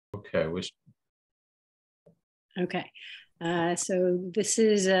Okay. Okay. So this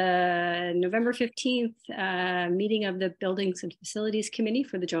is November 15th meeting of the Buildings and Facilities Committee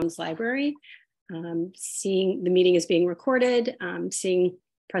for the Jones Library. Seeing the meeting is being recorded, seeing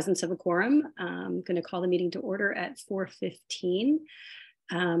presence of a quorum. I'm going to call the meeting to order at 4:15.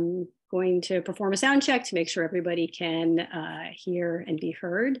 Going to perform a sound check to make sure everybody can hear and be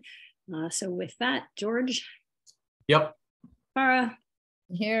heard. So with that, George. Yep. Farah.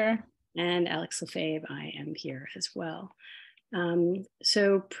 Here. And Alex Lefebvre, I am here as well.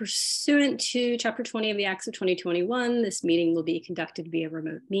 So pursuant to Chapter 20 of the Acts of 2021, this meeting will be conducted via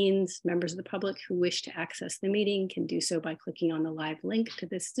remote means. Members of the public who wish to access the meeting can do so by clicking on the live link to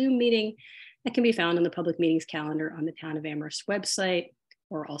this Zoom meeting that can be found on the public meetings calendar on the Town of Amherst website,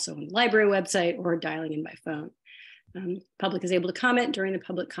 or also on the library website, or dialing in by phone. Public is able to comment during the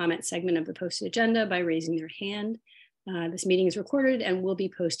public comment segment of the posted agenda by raising their hand. This meeting is recorded and will be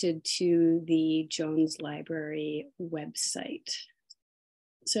posted to the Jones Library website.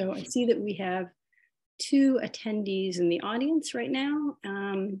 So I see that we have 2 attendees in the audience right now,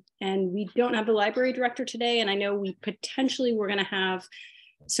 and we don't have the library director today. And I know we potentially were going to have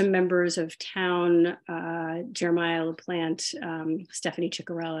some members of town, Jeremiah LaPlante, Stephanie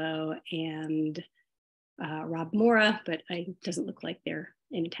Ciccarello, and Rob Mora, but it doesn't look like they're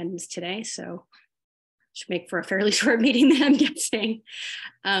in attendance today. So should make for a fairly short meeting then, I'm guessing.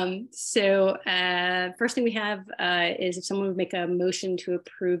 First thing we have is if someone would make a motion to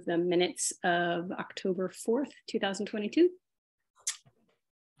approve the minutes of October 4th, 2022.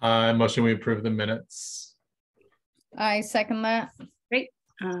 Motion we approve the minutes. I second that. Great.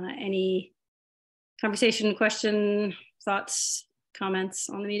 Any conversation, question, thoughts, comments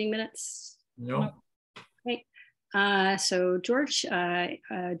on the meeting minutes? No. Great. So George, how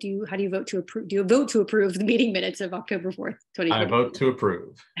do you vote to approve? Do you vote to approve the meeting minutes of October 4th, 2020? I vote to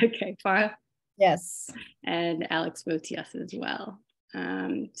approve. Okay, Farah? Yes. And Alex votes yes as well.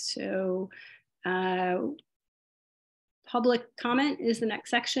 Public comment is the next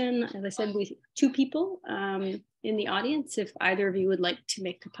section. As I said, we have 2 people in the audience. If either of you would like to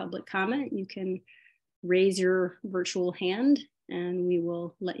make a public comment, you can raise your virtual hand and we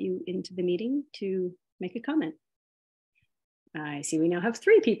will let you into the meeting to make a comment. I see we now have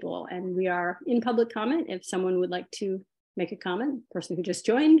 3 people and we are in public comment. If someone would like to make a comment, person who just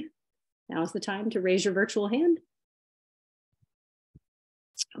joined, now is the time to raise your virtual hand.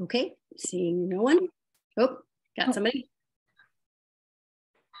 Okay, seeing no one. Oh, got somebody.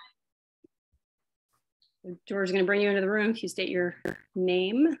 George is going to bring you into the room if you state your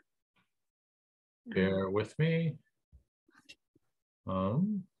name. Bear with me.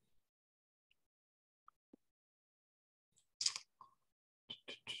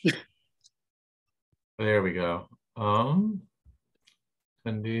 There we go.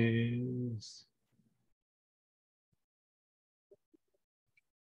 Attendees.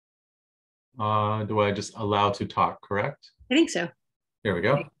 Do I just allow to talk, correct? I think so. Here we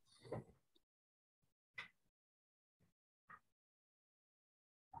go. Okay.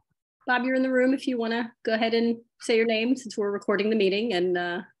 Bob, you're in the room if you want to go ahead and say your name since we're recording the meeting, and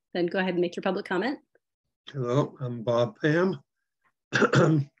then go ahead and make your public comment. Hello, I'm Bob Pham,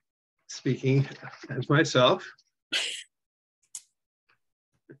 speaking as myself.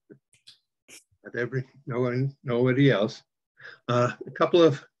 Nobody else. A couple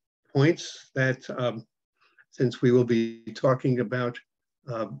of points that since we will be talking about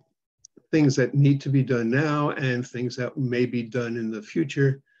things that need to be done now and things that may be done in the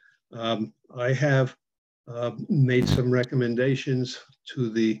future, I have made some recommendations to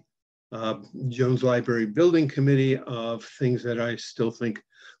the Jones Library Building Committee of things that I still think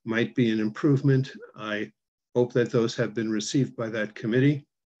might be an improvement. I hope that those have been received by that committee.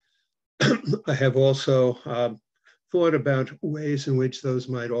 I have also thought about ways in which those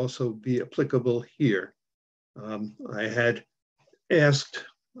might also be applicable here. I had asked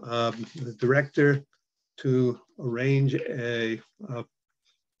the director to arrange a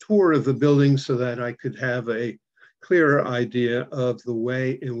tour of the building so that I could have a clearer idea of the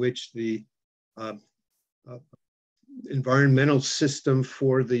way in which the environmental system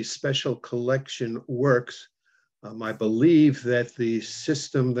for the special collection works. I believe that the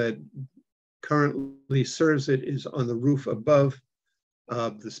system that currently serves it is on the roof above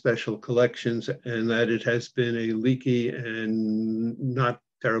the special collections, and that it has been a leaky and not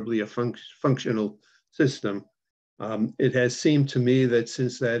terribly a functional system. It has seemed to me that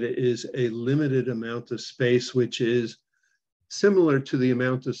since that is a limited amount of space, which is similar to the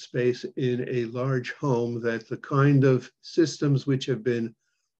amount of space in a large home, that the kind of systems which have been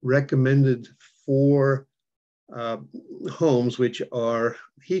recommended for homes which are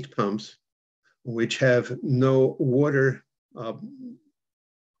heat pumps, which have no water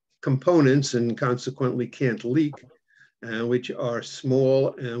components and consequently can't leak, and which are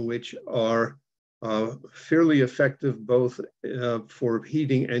small and which are fairly effective both for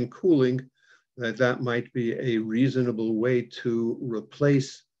heating and cooling, that might be a reasonable way to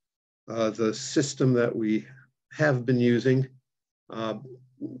replace the system that we have been using.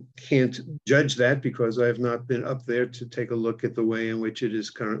 Can't judge that because I have not been up there to take a look at the way in which it is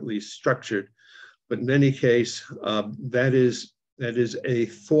currently structured. But in any case, that is a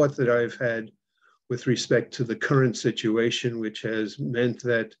thought that I've had with respect to the current situation, which has meant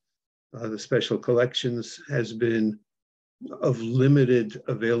that the special collections has been of limited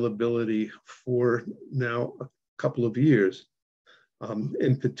availability for now a couple of years.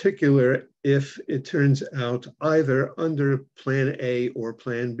 In particular, if it turns out either under Plan A or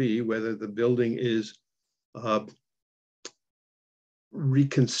Plan B, whether the building is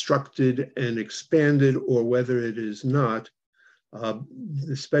reconstructed and expanded or whether it is not,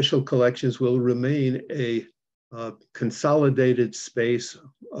 the special collections will remain a consolidated space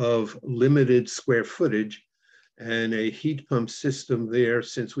of limited square footage, and a heat pump system there,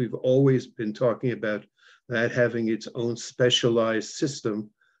 since we've always been talking about that having its own specialized system,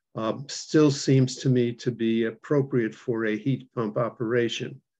 still seems to me to be appropriate for a heat pump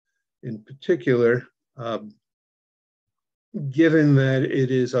operation. In particular, given that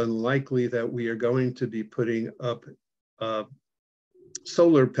it is unlikely that we are going to be putting up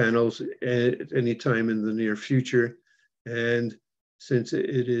solar panels at any time in the near future, and since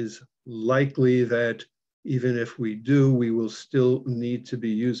it is likely that even if we do, we will still need to be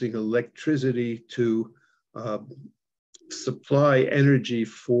using electricity to supply energy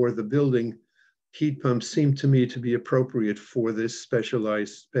for the building, heat pumps seem to me to be appropriate for this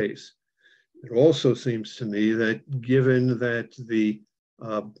specialized space. It also seems to me that given that the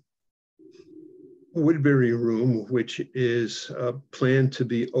Woodbury room, which is planned to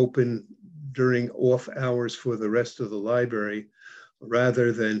be open during off hours for the rest of the library,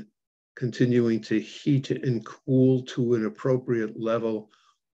 rather than continuing to heat and cool to an appropriate level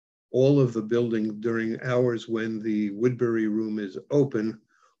all of the building during hours when the Woodbury room is open,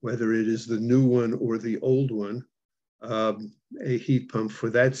 whether it is the new one or the old one, a heat pump for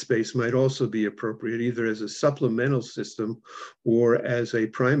that space might also be appropriate, either as a supplemental system or as a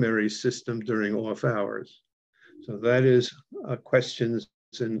primary system during off hours. So that is questions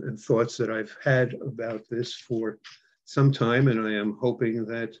and thoughts that I've had about this for some time, and I am hoping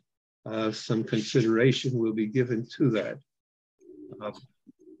that some consideration will be given to that.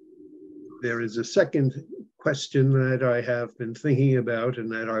 There is a second question that I have been thinking about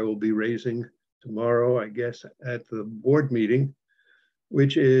and that I will be raising tomorrow, I guess, at the board meeting,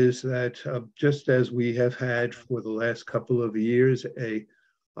 which is that just as we have had for the last couple of years a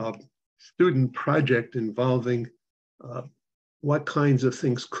student project involving what kinds of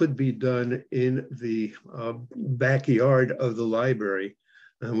things could be done in the backyard of the library,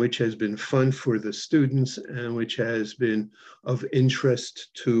 which has been fun for the students and which has been of interest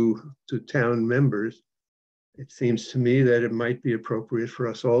to town members. It seems to me that it might be appropriate for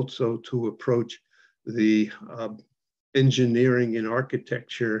us also to approach the engineering and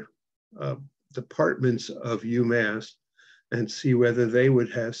architecture departments of UMass and see whether they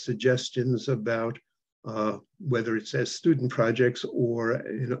would have suggestions about whether it's as student projects or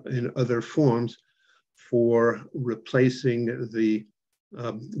in other forms for replacing the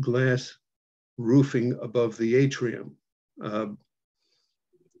glass roofing above the atrium.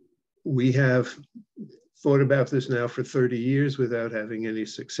 We have thought about this now for 30 years without having any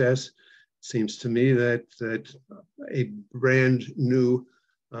success. It seems to me that a brand new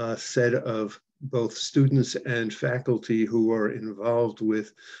set of both students and faculty who are involved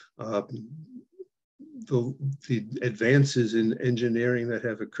with the advances in engineering that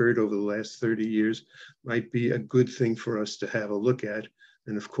have occurred over the last 30 years might be a good thing for us to have a look at.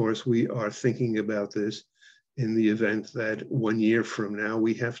 And of course, we are thinking about this in the event that 1 year from now,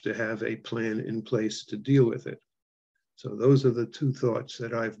 we have to have a plan in place to deal with it. So those are the two thoughts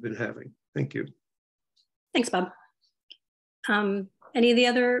that I've been having. Thank you. Thanks, Bob. Any of the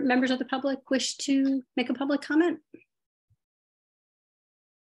other members of the public wish to make a public comment?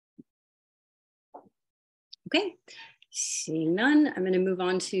 Okay, seeing none, I'm going to move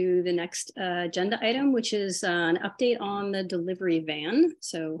on to the next agenda item, which is an update on the delivery van.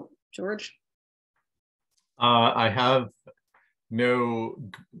 So, George. I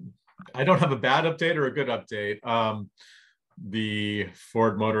don't have a bad update or a good update. The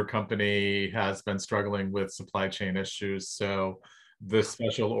Ford Motor Company has been struggling with supply chain issues. So the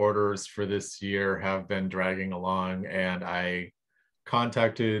special orders for this year have been dragging along, and I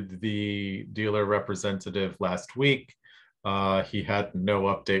contacted the dealer representative last week. He had no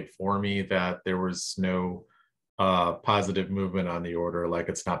update for me that there was no positive movement on the order, like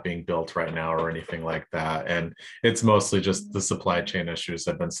it's not being built right now or anything like that. And it's mostly just the supply chain issues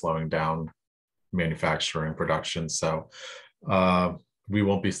have been slowing down manufacturing production. So we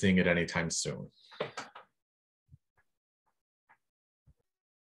won't be seeing it anytime soon.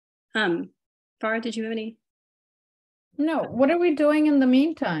 Farah, did you have any? No, what are we doing in the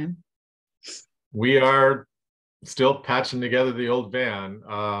meantime? We are still patching together the old van.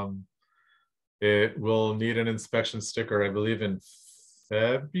 It will need an inspection sticker, I believe, in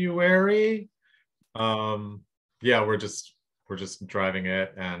February. Yeah, we're just driving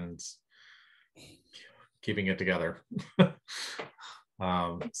it and keeping it together.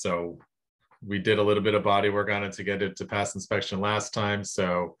 So we did a little bit of body work on it to get it to pass inspection last time.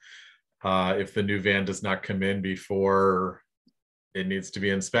 So if the new van does not come in before it needs to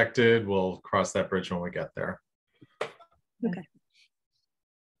be inspected, we'll cross that bridge when we get there. Okay.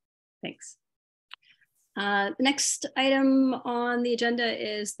 Thanks. The next item on the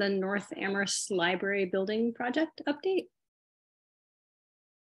agenda is the North Amherst Library Building Project update.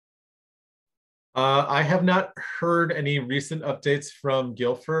 I have not heard any recent updates from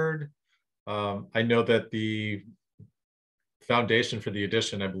Guilford. I know that the foundation for the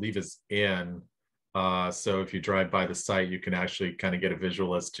addition, I believe, is in. So if you drive by the site, you can actually kind of get a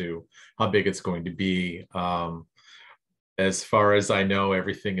visual as to how big it's going to be. As far as I know,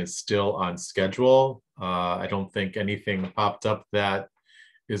 everything is still on schedule. I don't think anything popped up that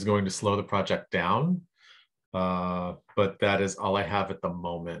is going to slow the project down. But that is all I have at the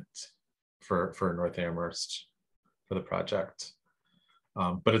moment for North Amherst for the project.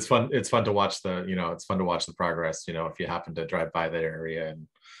 But it's fun to watch the, it's fun to watch the progress, if you happen to drive by that area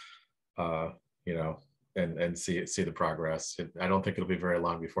and, and see the progress. I don't think it'll be very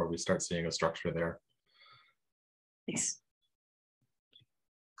long before we start seeing a structure there. Nice.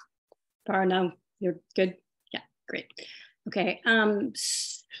 Farah, no, you're good. Yeah, great. Okay,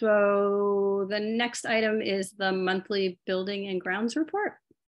 so the next item is the monthly building and grounds report.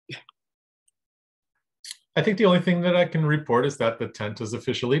 I think the only thing that I can report is that the tent is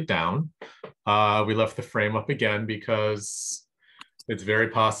officially down. We left the frame up again because it's very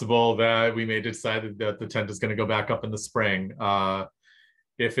possible that we may decide that the tent is going to go back up in the spring.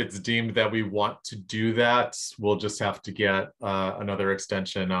 If it's deemed that we want to do that, we'll just have to get another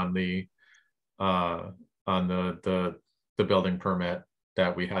extension on the building permit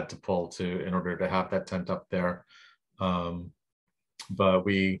that we had to pull in order to have that tent up there. But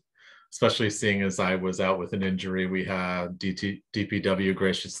we, especially seeing as I was out with an injury, we had DPW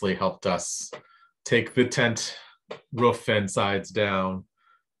graciously helped us take the tent roof and sides down.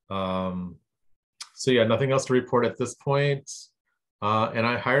 So yeah, nothing else to report at this point. And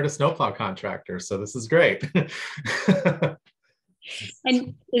I hired a snowplow contractor, so this is great.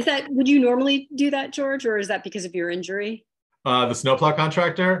 And would you normally do that, George, or is that because of your injury? The snowplow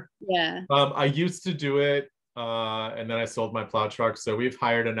contractor? Yeah. I used to do it, and then I sold my plow truck. So we've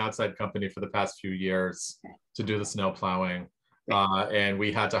hired an outside company for the past few years to do the snow plowing. And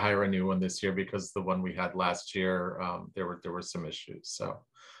we had to hire a new one this year because the one we had last year, there were some issues.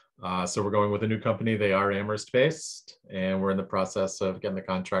 So we're going with a new company. They are Amherst based, and we're in the process of getting the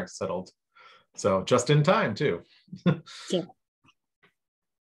contract settled. So just in time too. Yeah.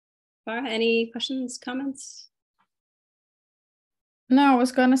 Farah, any questions, comments? No, I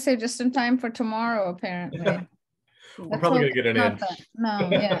was gonna say just in time for tomorrow, apparently. We're probably gonna get it in. No,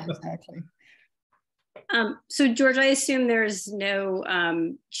 yeah, exactly. So George, I assume there's no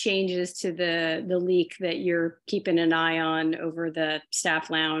changes to the leak that you're keeping an eye on over the staff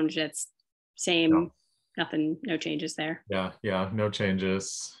lounge. It's same, No. Nothing, no changes there. Yeah, no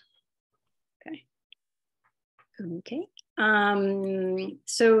changes. Okay.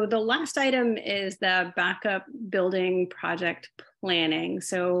 So the last item is the backup building project planning.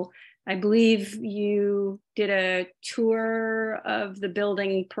 So I believe you did a tour of the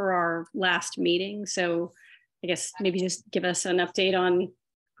building per our last meeting. So I guess maybe just give us an update on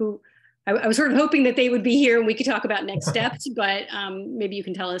who, I was sort of hoping that they would be here and we could talk about next steps, but maybe you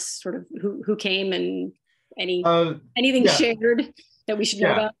can tell us sort of who came and anything shared that we should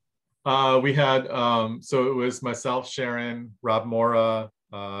know about. We had, so it was myself, Sharon, Rob Mora,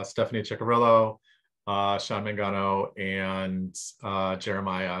 Stephanie Ciccarello, Sean Mangano, and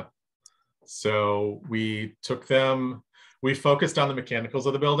Jeremiah. So we took them, we focused on the mechanicals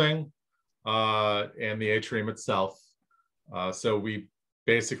of the building and the atrium itself. So we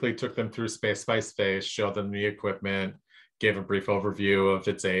basically took them through space by space, showed them the equipment, gave a brief overview of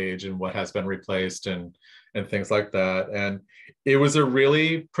its age and what has been replaced and things like that. And it was a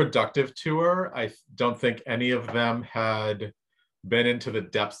really productive tour. I don't think any of them had been into the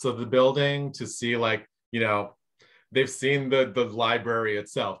depths of the building to see, like, you know, they've seen the library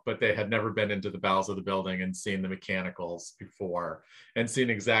itself, but they had never been into the bowels of the building and seen the mechanicals before and seen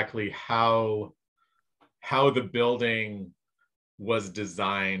exactly how the building was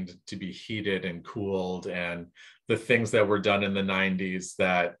designed to be heated and cooled, and the things that were done in the 90s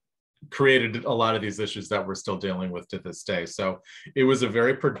that created a lot of these issues that we're still dealing with to this day. So it was a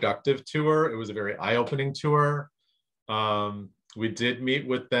very productive tour. It was a very eye-opening tour. We did meet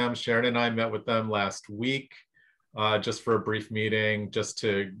with them. Sharon and I met with them last week just for a brief meeting, just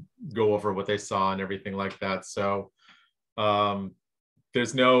to go over what they saw and everything like that. So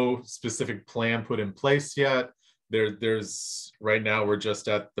there's no specific plan put in place yet. There's right now, we're just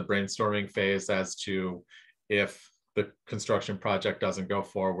at the brainstorming phase as to if the construction project doesn't go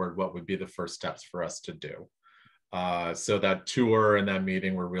forward, what would be the first steps for us to do. So that tour and that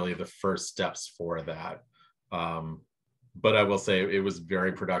meeting were really the first steps for that. But I will say it was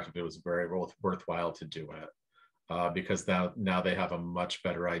very productive. It was very worthwhile to do it because now they have a much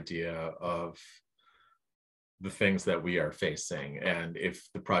better idea of the things that we are facing. And if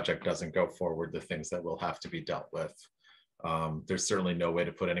the project doesn't go forward, the things that will have to be dealt with. There's certainly no way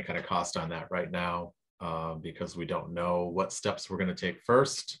to put any kind of cost on that right now because we don't know what steps we're going to take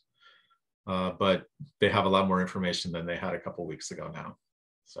first. But they have a lot more information than they had a couple weeks ago now.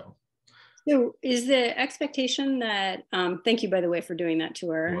 So is the expectation that, thank you, by the way, for doing that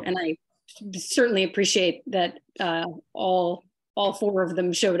tour. And I certainly appreciate that all four of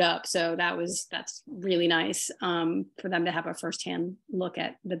them showed up. So that's really nice for them to have a firsthand look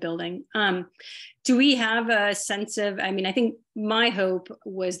at the building. Do we have a sense of, I mean, I think my hope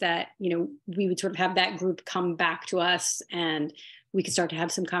was that, you know, we would sort of have that group come back to us and we could start to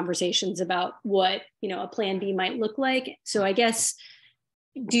have some conversations about what, you know, a plan B might look like. So I guess,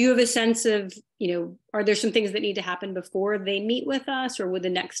 do you have a sense of, you know, are there some things that need to happen before they meet with us, or would the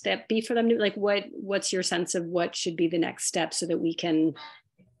next step be for them to, like, what's your sense of what should be the next step so that we can?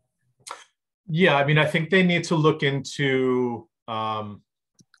 Yeah, I mean, I think they need to look into, you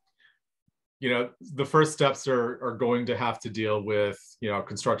know, the first steps are going to have to deal with, you know,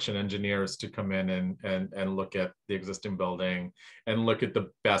 construction engineers to come in and look at the existing building and look at the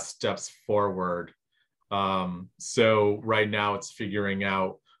best steps forward. So right now it's figuring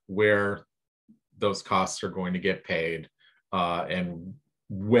out where those costs are going to get paid and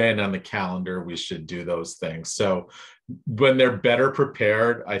when on the calendar we should do those things. So when they're better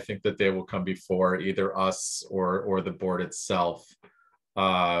prepared, I think that they will come before either us or the board itself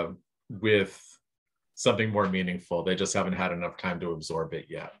with something more meaningful. They just haven't had enough time to absorb it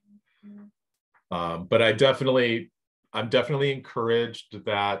yet. But I'm definitely encouraged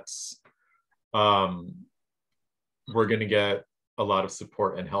that we're going to get a lot of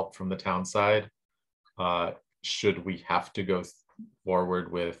support and help from the town side. Should we have to go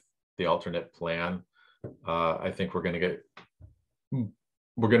forward with the alternate plan, I think we're going to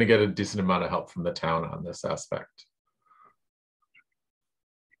get a decent amount of help from the town on this aspect.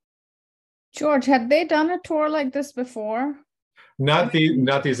 George, had they done a tour like this before? Not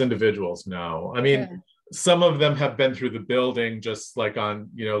these individuals, no. I mean, Yeah. Some of them have been through the building, just like on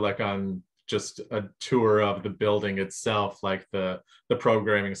just a tour of the building itself, like the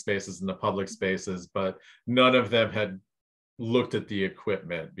programming spaces and the public spaces, but none of them had looked at the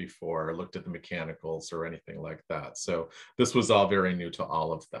equipment before, looked at the mechanicals or anything like that. So this was all very new to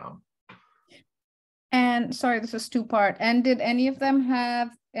all of them. And sorry, this is two-part. And did any of them have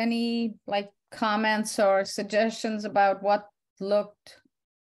any like comments or suggestions about what looked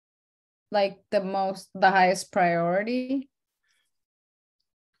like the highest priority?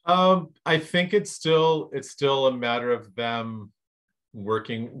 I think it's still a matter of them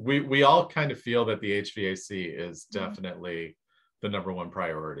working. We all kind of feel that the HVAC is definitely the #1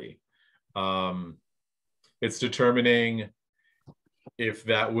 priority. It's determining if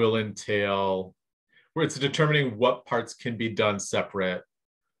that will entail, where it's determining what parts can be done separate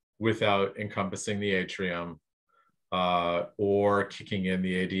without encompassing the atrium, or kicking in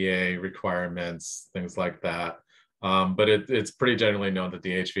the ADA requirements, things like that. But it's pretty generally known that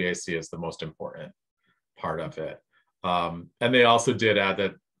the HVAC is the most important part of it. And they also did add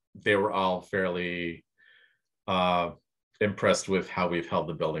that they were all fairly impressed with how we've held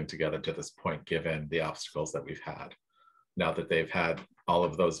the building together to this point, given the obstacles that we've had. Now that they've had all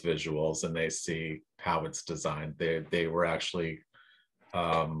of those visuals and they see how it's designed, they were actually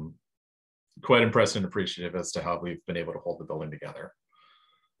quite impressed and appreciative as to how we've been able to hold the building together.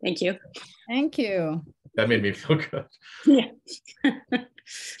 Thank you. Thank you. That made me feel good. Yeah.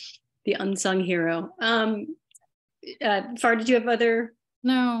 The unsung hero. Far, did you have other?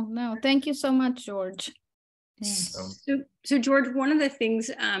 No, thank you so much, George. Yeah. So George, one of the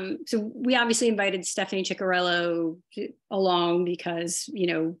things, so we obviously invited Stephanie Ciccarello along because, you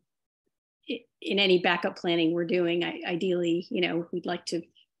know, in any backup planning we're doing, ideally, you know, we'd like to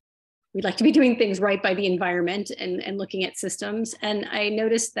be doing things right by the environment and looking at systems. And I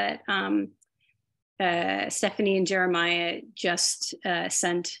noticed that Stephanie and Jeremiah just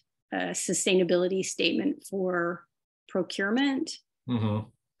sent a sustainability statement for procurement.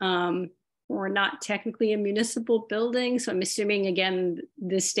 Mm-hmm. We're not technically a municipal building, so I'm assuming, again,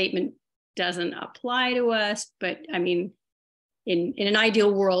 this statement doesn't apply to us, but I mean, in an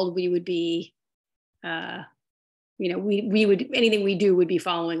ideal world, we would be, you know, we would, anything we do would be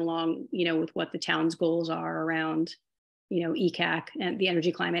following along, you know, with what the town's goals are around, you know, ECAC and the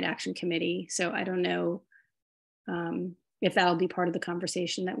Energy Climate Action Committee. So I don't know if that'll be part of the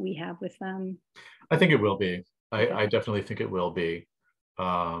conversation that we have with them. I think it will be. I definitely think it will be.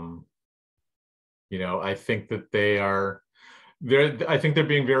 You know, I think that I think they're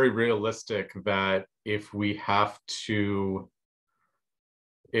being very realistic that if we have to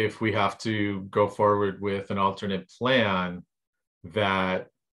go forward with an alternate plan, that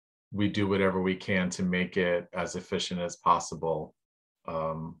we do whatever we can to make it as efficient as possible.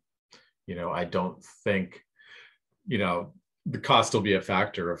 You know, I don't think, you know, the cost will be a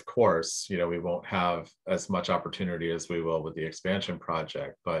factor, of course. You know, we won't have as much opportunity as we will with the expansion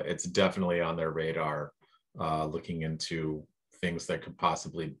project, but it's definitely on their radar, looking into things that could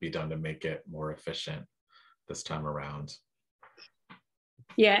possibly be done to make it more efficient this time around.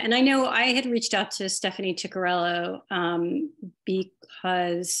 Yeah, and I know I had reached out to Stephanie Ciccarello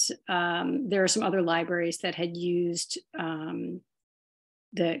because there are some other libraries that had used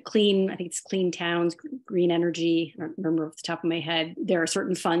the I think it's Clean Towns, Green Energy, I don't remember off the top of my head. There are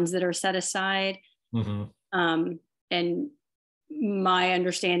certain funds that are set aside. Mm-hmm. And my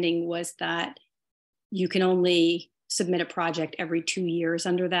understanding was that you can only submit a project every 2 years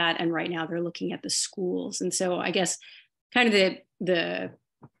under that. And right now they're looking at the schools. And so I guess kind of the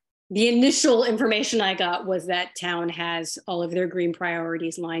initial information I got was that town has all of their green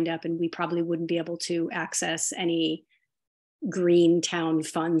priorities lined up, and we probably wouldn't be able to access any green town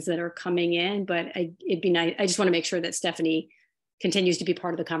funds that are coming in, but it'd be nice. I just want to make sure that Stephanie continues to be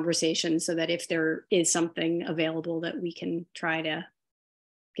part of the conversation so that if there is something available that we can try to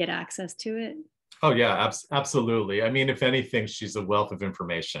get access to it. Oh yeah, absolutely. I mean, if anything, she's a wealth of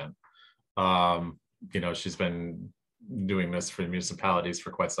information. You know, she's been doing this for municipalities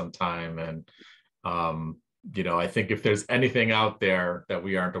for quite some time. And, you know, I think if there's anything out there that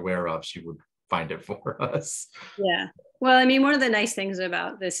we aren't aware of, she would find it for us. Yeah. Well, I mean, one of the nice things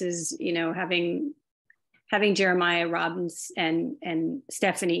about this is, you know, having Jeremiah, Robbins, and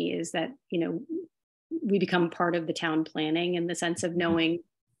Stephanie is that, you know, we become part of the town planning in the sense of knowing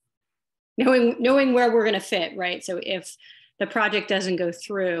where we're going to fit, right? So if the project doesn't go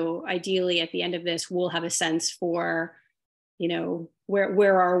through, ideally at the end of this, we'll have a sense for, you know,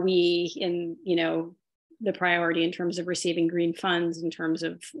 where are we in, you know, the priority in terms of receiving green funds, in terms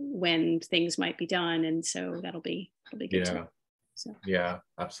of when things might be done. And so that'll be good. Yeah. So. Yeah,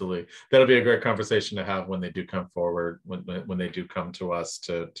 absolutely. That'll be a great conversation to have when they do come forward, when they do come to us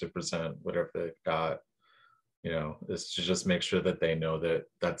to present whatever they've got. You know, is to just make sure that they know that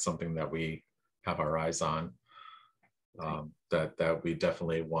that's something that we have our eyes on, that we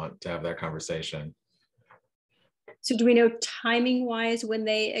definitely want to have that conversation. So do we know timing wise when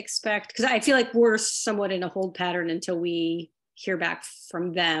they expect, because I feel like we're somewhat in a hold pattern until we hear back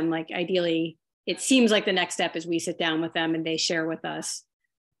from them. Like ideally, it seems like the next step is we sit down with them and they share with us,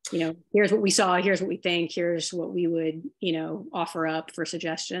 you know, here's what we saw, here's what we think, here's what we would, you know, offer up for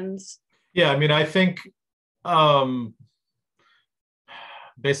suggestions. Yeah, I mean, I think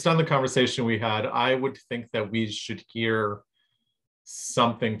based on the conversation we had, I would think that we should hear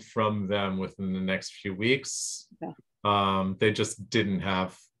something from them within the next few weeks. Okay. They just didn't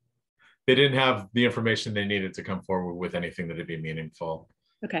have the information they needed to come forward with anything that'd be meaningful.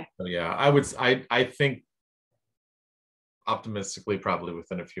 Okay. So yeah, I think optimistically probably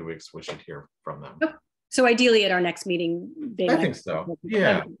within a few weeks we should hear from them. Okay. So ideally at our next meeting, I think so.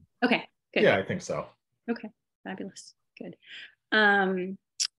 Yeah. Okay. Good. Yeah, I think so. Okay. Fabulous. Good.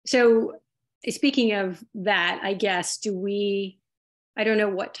 So speaking of that, I guess, I don't know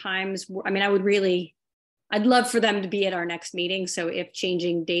what times, I mean, I'd love for them to be at our next meeting. So if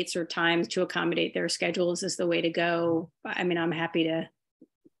changing dates or times to accommodate their schedules is the way to go, I mean, I'm happy to,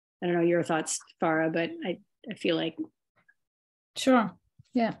 I don't know your thoughts, Farah, but I feel like. Sure.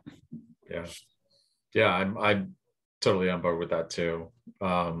 Yeah. Yeah. Yeah, I'm totally on board with that too.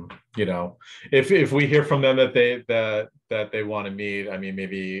 You know, if we hear from them that they want to meet, I mean,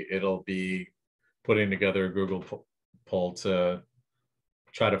 maybe it'll be putting together a Google poll to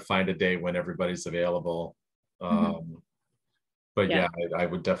try to find a day when everybody's available. But yeah, I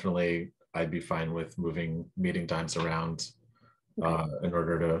would definitely, I'd be fine with moving meeting times around in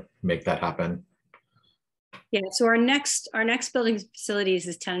order to make that happen. Yeah, so our next building facilities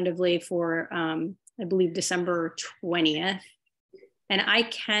is tentatively for I believe December 20th. And I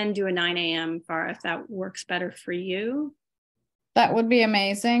can do a 9 a.m. far if that works better for you. That would be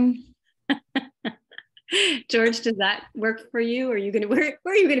amazing. George, does that work for you? Are you gonna where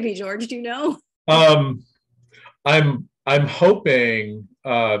are you gonna be, George? Do you know? I'm hoping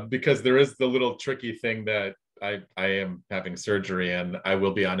because there is the little tricky thing that I am having surgery and I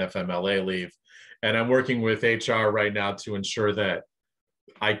will be on FMLA leave. And I'm working with HR right now to ensure that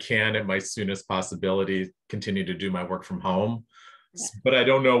I can, at my soonest possibility, continue to do my work from home. Yeah. But I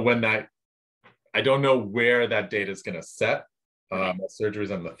don't know when I don't know where that date is going to set. My surgery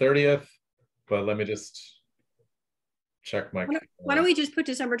is on the 30th, but let me just check my. Why don't we just put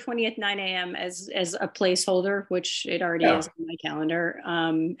December 20th, 9 a.m. as a placeholder, which it already is on my calendar,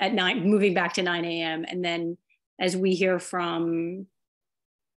 at 9, moving back to 9 a.m. And then as we hear from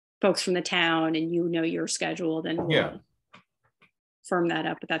folks from the town and you know your schedule, then we'll firm that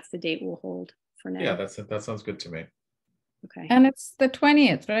up, but that's the date we'll hold for now. Yeah, that sounds good to me. Okay. And it's the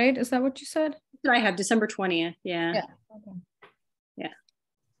 20th, right? Is that what you said? I have December 20th. Yeah. Yeah. Okay. Yeah.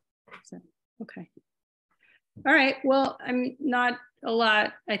 So, okay. All right. Well, I'm not a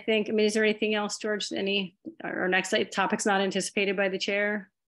lot, I think. I mean, is there anything else, George? Our next topic's not anticipated by the chair?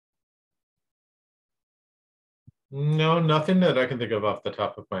 No, nothing that I can think of off the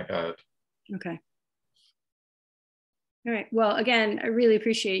top of my head. Okay. All right. Well, again, I really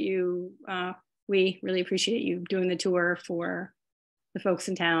appreciate you. We really appreciate you doing the tour for the folks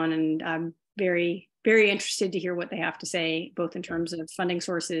in town. And I'm very, very interested to hear what they have to say, both in terms of funding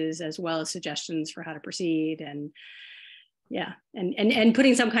sources as well as suggestions for how to proceed. And yeah, and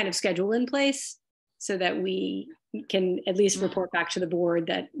putting some kind of schedule in place so that we can at least report back to the board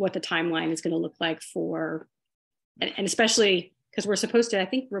that what the timeline is going to look like for, and especially because we're supposed to, I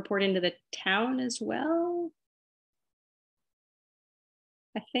think, report into the town as well.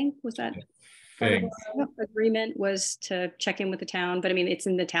 I think, was that part of the agreement, was to check in with the town, but I mean, it's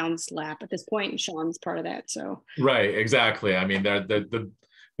in the town's lap at this point, and Sean's part of that, so. Right, exactly. I mean, the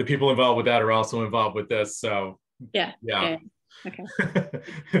people involved with that are also involved with this, so. Yeah. Okay.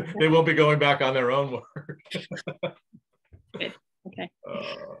 They won't be going back on their own work. Good. Okay.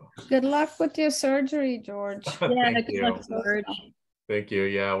 Good luck with your surgery, George. Yeah, good luck, George. Thank you.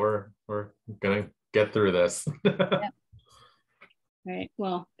 Yeah, we're gonna get through this. All right.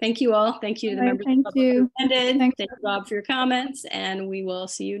 Well, thank you all. Thank you to the members thank of the you. public who attended. Thank you, Rob, for your comments, and we will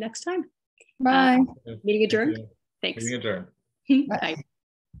see you next time. Bye. Meeting adjourned. Thanks. Meeting adjourned. Bye.